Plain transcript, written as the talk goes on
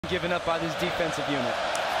given up by this defensive unit.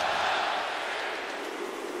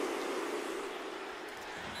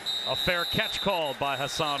 A fair catch called by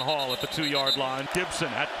Hassan Hall at the 2-yard line. Gibson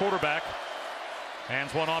at quarterback.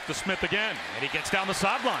 Hands one off to Smith again, and he gets down the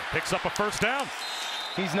sideline. Picks up a first down.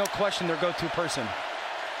 He's no question their go-to person.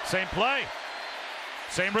 Same play.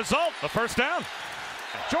 Same result. A first down.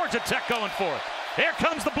 Georgia Tech going for it. Here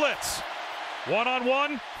comes the blitz.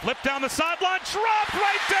 One-on-one. Flip down the sideline. Dropped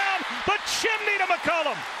right down the chimney to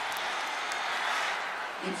McCollum.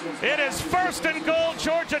 It is first and goal.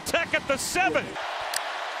 Georgia Tech at the 7.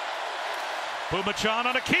 Bumachan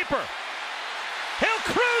on a keeper. He'll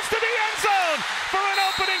cruise to the end zone for an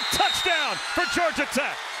opening touchdown for Georgia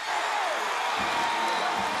Tech.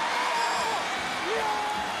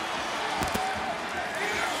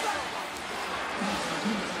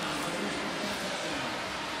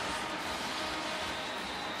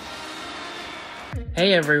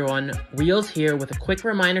 Hey everyone, Wheels here with a quick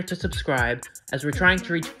reminder to subscribe as we're trying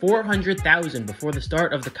to reach 400,000 before the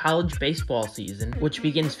start of the college baseball season, which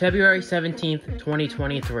begins February 17th,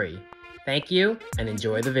 2023. Thank you, and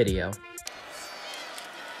enjoy the video.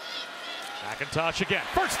 McIntosh again,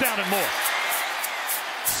 first down and more.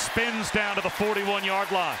 Spins down to the 41-yard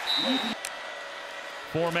line.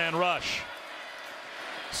 4-man rush.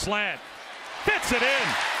 Slant, fits it in.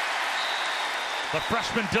 The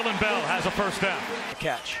freshman Dylan Bell has a first down.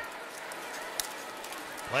 Catch.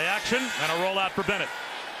 Play action and a rollout for Bennett.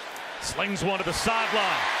 Slings one to the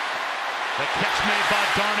sideline. The catch made by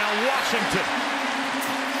Darnell Washington.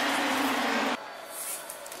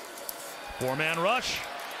 4-man rush.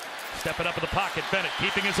 Stepping up in the pocket. Bennett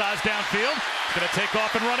keeping his eyes downfield. He's going to take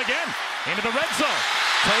off and run again. Into the red zone.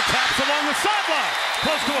 Toe taps along the sideline.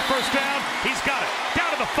 Close to a first down. He's got it.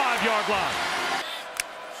 Down to the 5-yard line.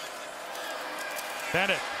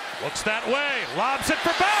 Bennett looks that way, lobs it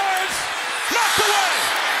for Bowers, knocked away,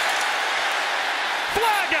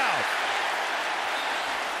 flag out.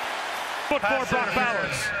 Foot for Brock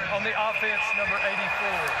Bowers. On the offense, number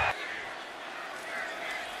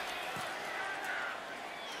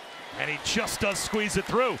 84. And he just does squeeze it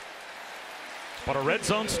through. But a red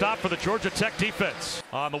zone stop for the Georgia Tech defense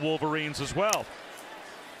on the Wolverines as well.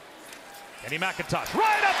 Kenny McIntosh,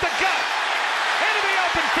 right up the gut, into the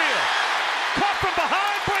open field. Caught from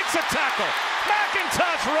behind, breaks a tackle.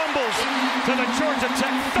 McIntosh rumbles to the Georgia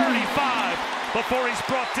Tech 35. Before he's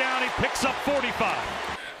brought down, he picks up 45.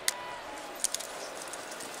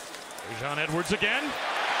 Dejon Edwards again.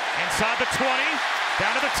 Inside the 20.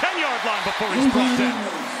 Down to the 10-yard line before he's brought down.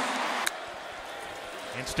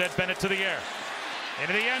 Instead, Bennett to the air.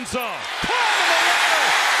 Into the end zone. Caught in the water.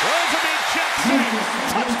 Rosamond Jackson.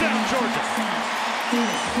 Touchdown, Georgia.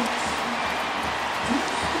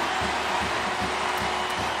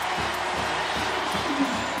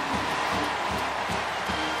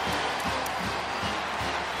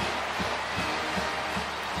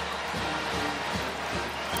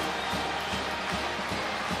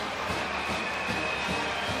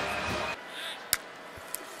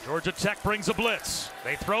 Georgia Tech brings a blitz.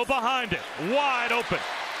 They throw behind it. Wide open.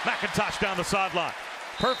 McIntosh down the sideline.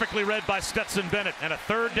 Perfectly read by Stetson Bennett. And a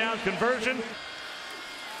third down conversion.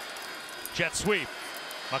 Jet sweep.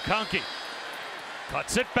 McConkey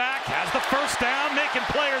cuts it back. Has the first down, making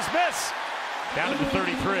players miss. Down to the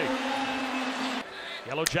 33.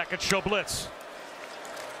 Yellow Jackets show blitz.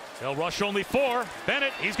 They'll rush only 4.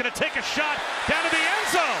 Bennett, he's going to take a shot down to the end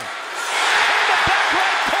zone. In the back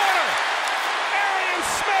right corner.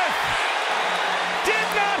 Smith did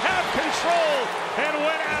not have control and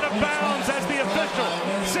went out of bounds as the official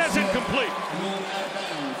says incomplete.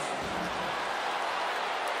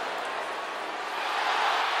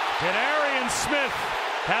 Did Arian Smith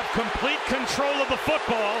have complete control of the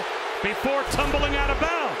football before tumbling out of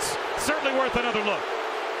bounds? Certainly worth another look.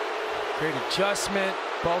 Great adjustment,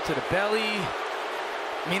 ball to the belly.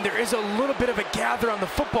 I mean, there is a little bit of a gather on the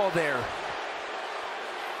football there.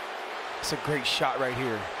 It's a great shot right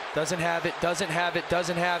here. Doesn't have it, doesn't have it,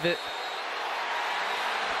 doesn't have it.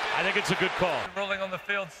 I think it's a good call. Rolling on the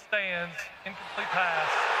field stands, incomplete pass.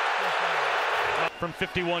 From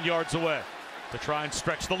 51 yards away to try and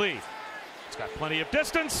stretch the lead. It's got plenty of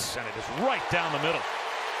distance, and it is right down the middle.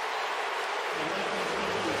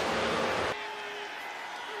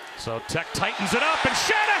 So Tech tightens it up, and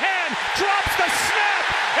Shanahan drops the snap,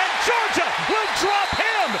 and Georgia will drop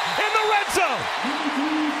him in the red zone.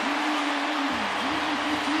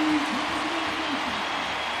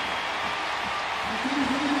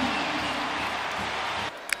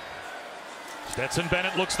 Stetson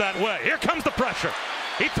Bennett looks that way. Here comes the pressure.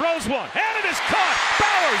 He throws one, and it is caught.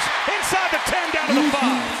 Bowers inside the 10, down to the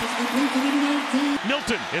 5.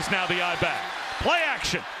 Milton is now the I-back. Play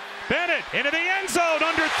action. Bennett into the end zone,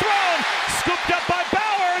 underthrown, scooped up by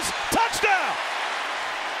Bowers, touchdown!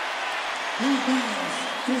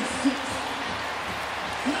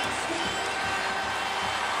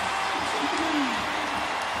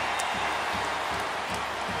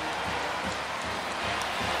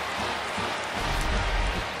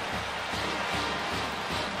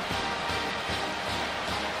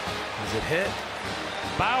 Is it hit?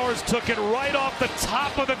 Bowers took it right off the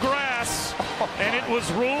top of the grass, and it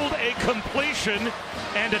was ruled a completion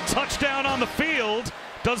and a touchdown on the field.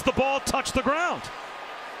 Does the ball touch the ground?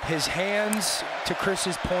 His hands, to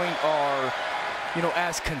Chris's point, are,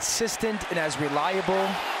 as consistent and as reliable.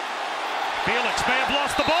 Felix may have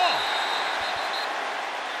lost the ball.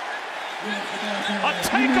 A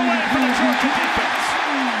takeaway for the Georgia defense.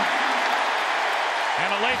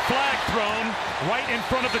 And a late flag thrown right in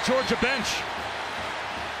front of the Georgia bench.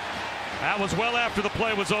 That was well after the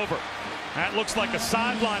play was over. That looks like a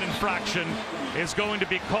sideline infraction is going to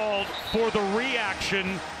be called for the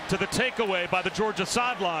reaction to the takeaway by the Georgia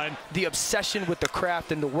sideline. The obsession with the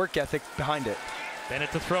craft and the work ethic behind it.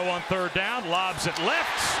 Bennett to throw on third down, lobs it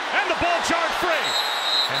left, and the ball jarred free.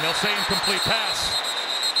 And they'll say incomplete pass.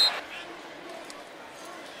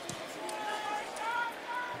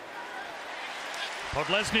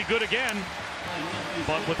 Podlesny good again,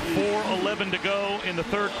 but with 4:11 to go in the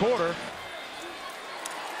third quarter.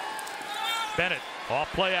 Bennett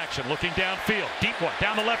off play action, looking downfield, deep one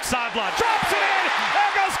down the left sideline, drops it in.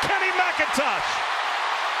 There goes Kenny McIntosh.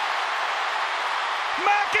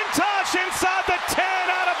 McIntosh inside the 10,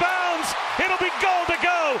 out of bounds. It'll be goal to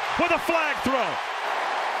go with a flag throw.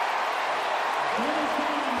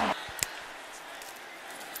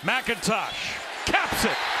 McIntosh caps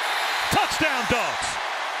it. Touchdown, Dogs.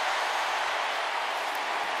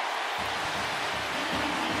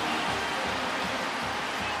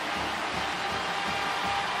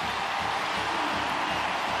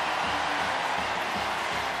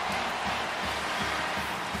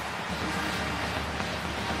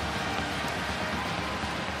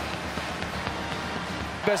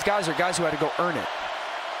 Best guys are guys who had to go earn it.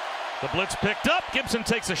 The blitz picked up. Gibson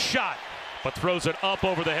takes a shot, but throws it up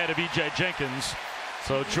over the head of E.J. Jenkins.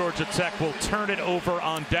 So Georgia Tech will turn it over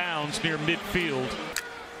on downs near midfield.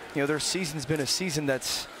 Their season's been a season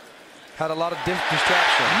that's had a lot of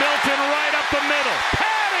distraction. Milton right up the middle,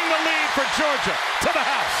 padding the lead for Georgia to the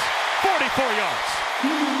house, 44 yards.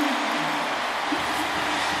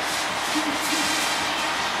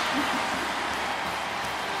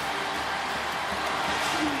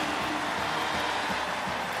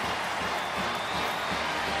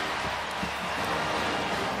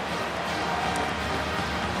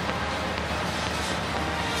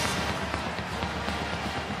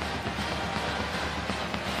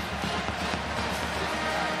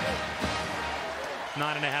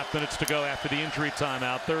 Nine and a half minutes to go after the injury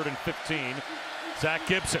timeout. 3rd and 15. Zach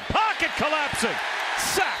Gibson, pocket collapsing,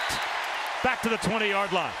 sacked. Back to the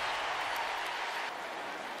 20-yard line.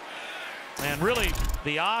 And really,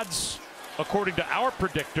 the odds, according to our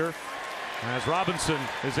predictor, as Robinson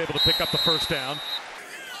is able to pick up the first down.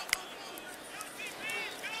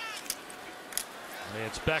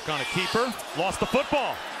 It's back on a keeper, lost the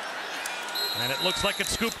football. And it looks like it's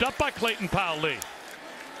scooped up by Clayton Powell-Lee.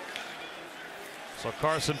 So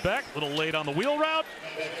Carson Beck, a little late on the wheel route.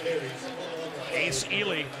 Ace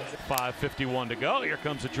Ely, 5:51 to go. Here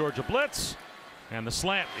comes the Georgia blitz. And the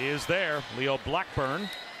slant is there. Leo Blackburn.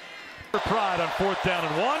 Pride on 4th down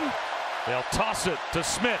and 1. They'll toss it to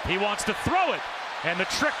Smith. He wants to throw it. And the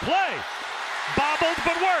trick play. Bobbled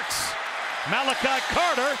but works. Malachi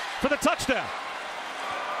Carter for the touchdown.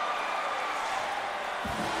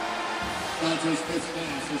 Rodgers' pitch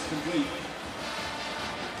pass is complete.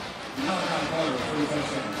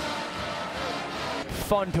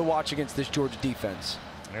 Fun to watch against this Georgia defense.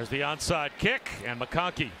 There's the onside kick, and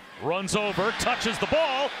McConkey runs over, touches the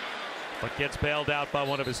ball, but gets bailed out by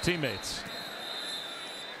one of his teammates.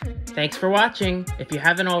 Thanks for watching. If you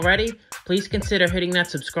haven't already, please consider hitting that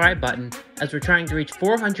subscribe button as we're trying to reach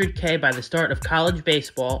 400K by the start of college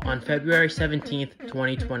baseball on February 17th,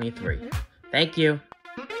 2023. Thank you.